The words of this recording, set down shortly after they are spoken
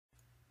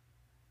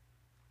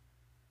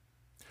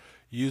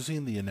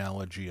Using the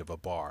analogy of a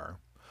bar,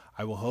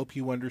 I will help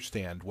you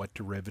understand what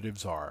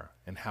derivatives are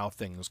and how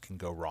things can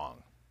go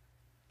wrong.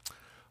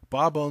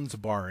 Bob owns a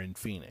bar in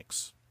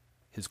Phoenix.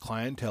 His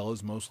clientele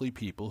is mostly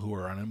people who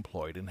are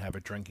unemployed and have a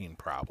drinking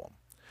problem.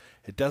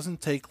 It doesn't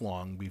take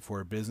long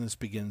before business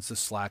begins to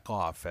slack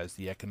off as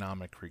the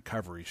economic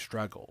recovery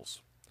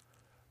struggles.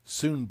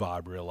 Soon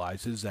Bob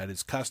realizes that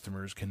his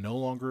customers can no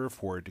longer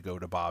afford to go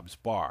to Bob's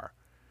bar.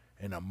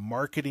 In a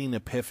marketing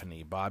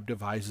epiphany, Bob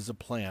devises a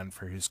plan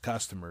for his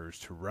customers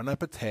to run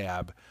up a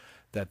tab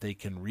that they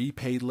can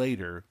repay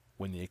later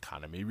when the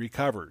economy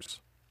recovers.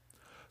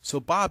 So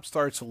Bob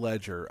starts a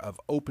ledger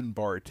of open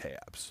bar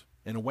tabs.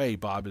 In a way,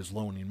 Bob is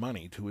loaning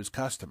money to his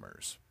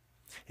customers.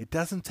 It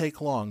doesn't take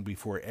long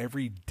before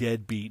every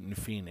deadbeat in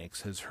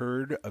Phoenix has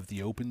heard of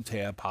the open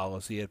tab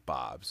policy at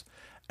Bob's,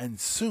 and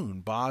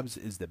soon Bob's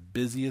is the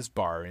busiest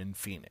bar in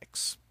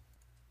Phoenix.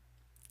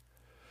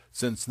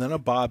 Since none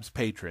of Bob's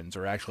patrons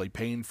are actually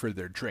paying for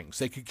their drinks,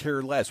 they could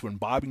care less when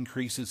Bob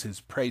increases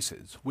his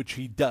prices, which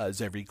he does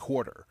every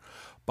quarter.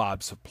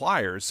 Bob's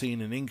suppliers,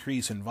 seeing an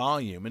increase in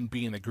volume and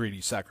being the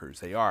greedy suckers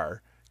they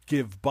are,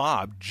 give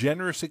Bob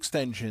generous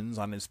extensions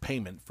on his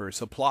payment for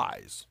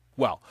supplies.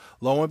 Well,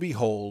 lo and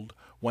behold,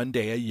 one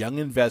day a young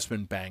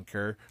investment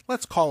banker,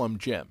 let's call him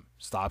Jim,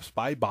 stops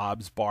by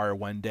Bob's bar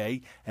one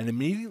day and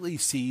immediately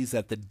sees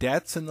that the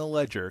debts in the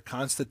ledger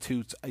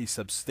constitutes a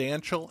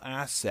substantial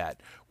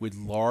asset with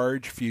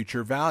large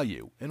future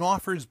value and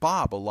offers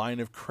Bob a line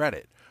of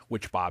credit,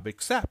 which Bob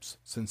accepts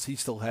since he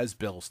still has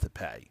bills to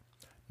pay.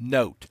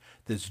 Note,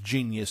 this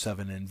genius of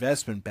an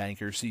investment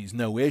banker sees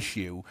no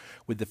issue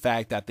with the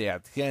fact that the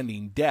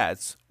outstanding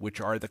debts,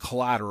 which are the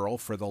collateral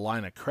for the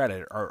line of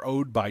credit, are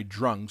owed by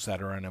drunks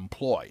that are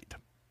unemployed.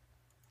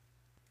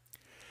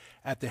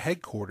 At the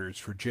headquarters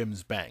for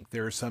Jim's bank,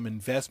 there are some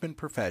investment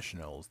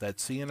professionals that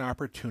see an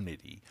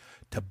opportunity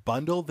to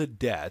bundle the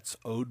debts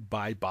owed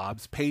by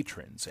Bob's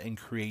patrons and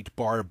create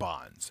bar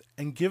bonds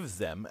and give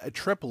them a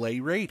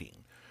AAA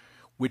rating,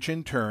 which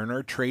in turn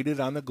are traded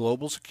on the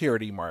global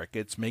security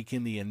markets,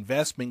 making the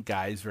investment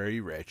guys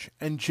very rich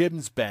and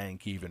Jim's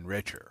bank even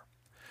richer.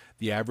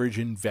 The average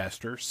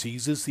investor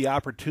seizes the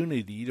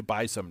opportunity to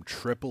buy some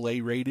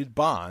AAA-rated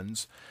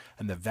bonds,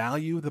 and the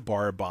value of the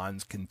bar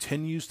bonds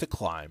continues to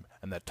climb,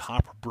 and the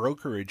top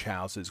brokerage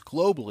houses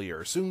globally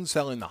are soon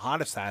selling the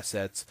hottest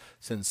assets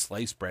since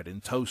sliced bread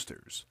and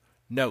toasters.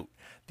 Note,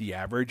 the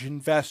average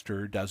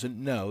investor doesn't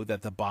know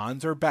that the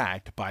bonds are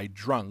backed by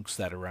drunks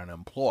that are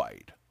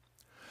unemployed.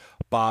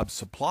 Bob's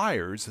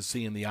suppliers,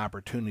 seeing the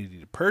opportunity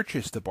to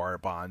purchase the bar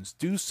bonds,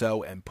 do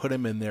so and put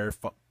them in their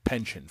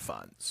pension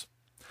funds.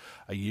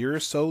 A year or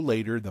so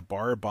later, the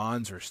bar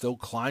bonds are still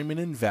climbing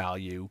in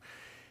value,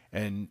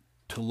 and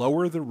to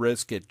lower the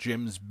risk at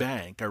Jim's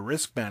bank, a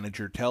risk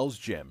manager tells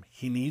Jim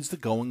he needs to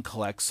go and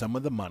collect some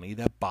of the money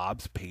that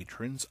Bob's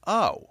patrons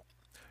owe.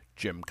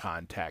 Jim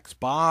contacts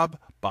Bob.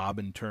 Bob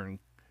in turn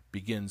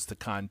begins to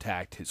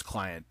contact his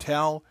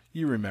clientele,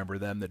 you remember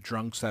them, the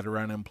drunks that are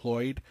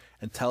unemployed,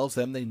 and tells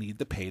them they need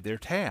to pay their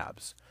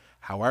tabs.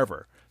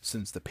 However,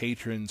 since the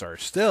patrons are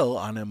still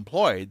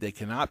unemployed, they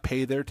cannot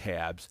pay their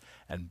tabs,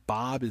 and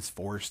Bob is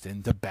forced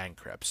into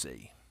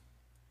bankruptcy.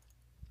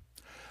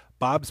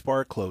 Bob's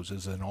bar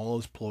closes, and all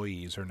his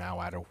employees are now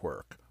out of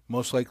work,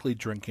 most likely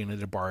drinking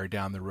at a bar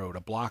down the road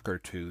a block or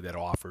two that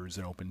offers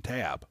an open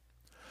tab.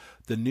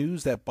 The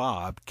news that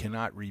Bob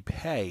cannot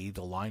repay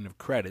the line of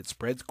credit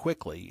spreads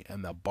quickly,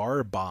 and the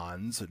bar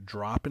bonds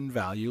drop in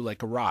value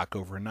like a rock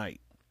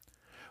overnight.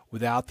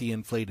 Without the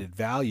inflated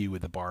value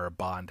of the bar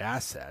bond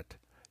asset,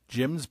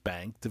 Jim's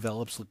bank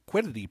develops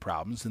liquidity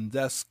problems and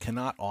thus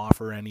cannot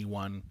offer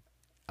anyone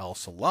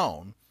else a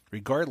loan,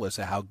 regardless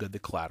of how good the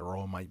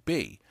collateral might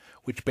be,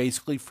 which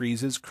basically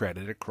freezes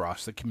credit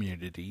across the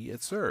community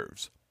it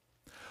serves.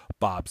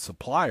 Bob's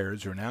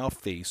suppliers are now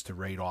faced to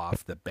write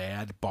off the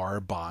bad bar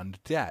bond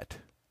debt.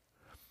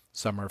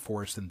 Some are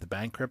forced into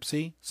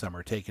bankruptcy, some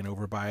are taken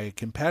over by a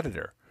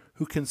competitor,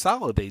 who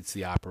consolidates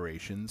the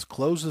operations,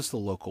 closes the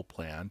local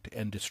plant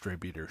and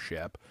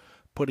distributorship,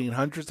 putting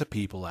hundreds of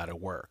people out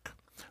of work.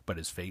 But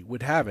as fate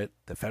would have it,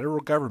 the federal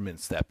government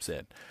steps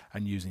in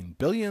and, using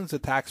billions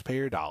of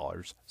taxpayer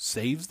dollars,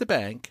 saves the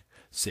bank,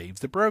 saves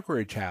the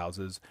brokerage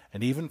houses,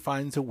 and even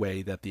finds a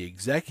way that the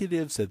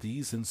executives of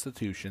these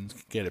institutions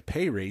can get a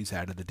pay raise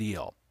out of the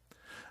deal.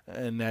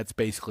 And that's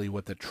basically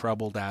what the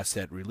Troubled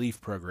Asset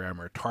Relief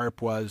Program, or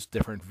TARP, was.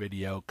 Different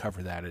video,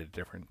 cover that at a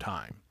different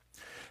time.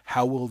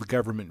 How will the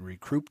government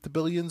recoup the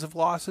billions of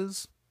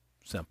losses?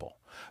 Simple.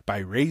 By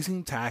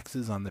raising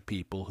taxes on the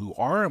people who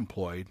are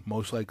employed,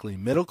 most likely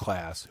middle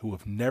class, who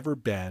have never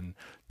been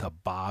to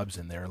Bob's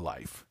in their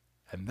life.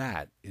 And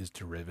that is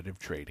derivative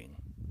trading.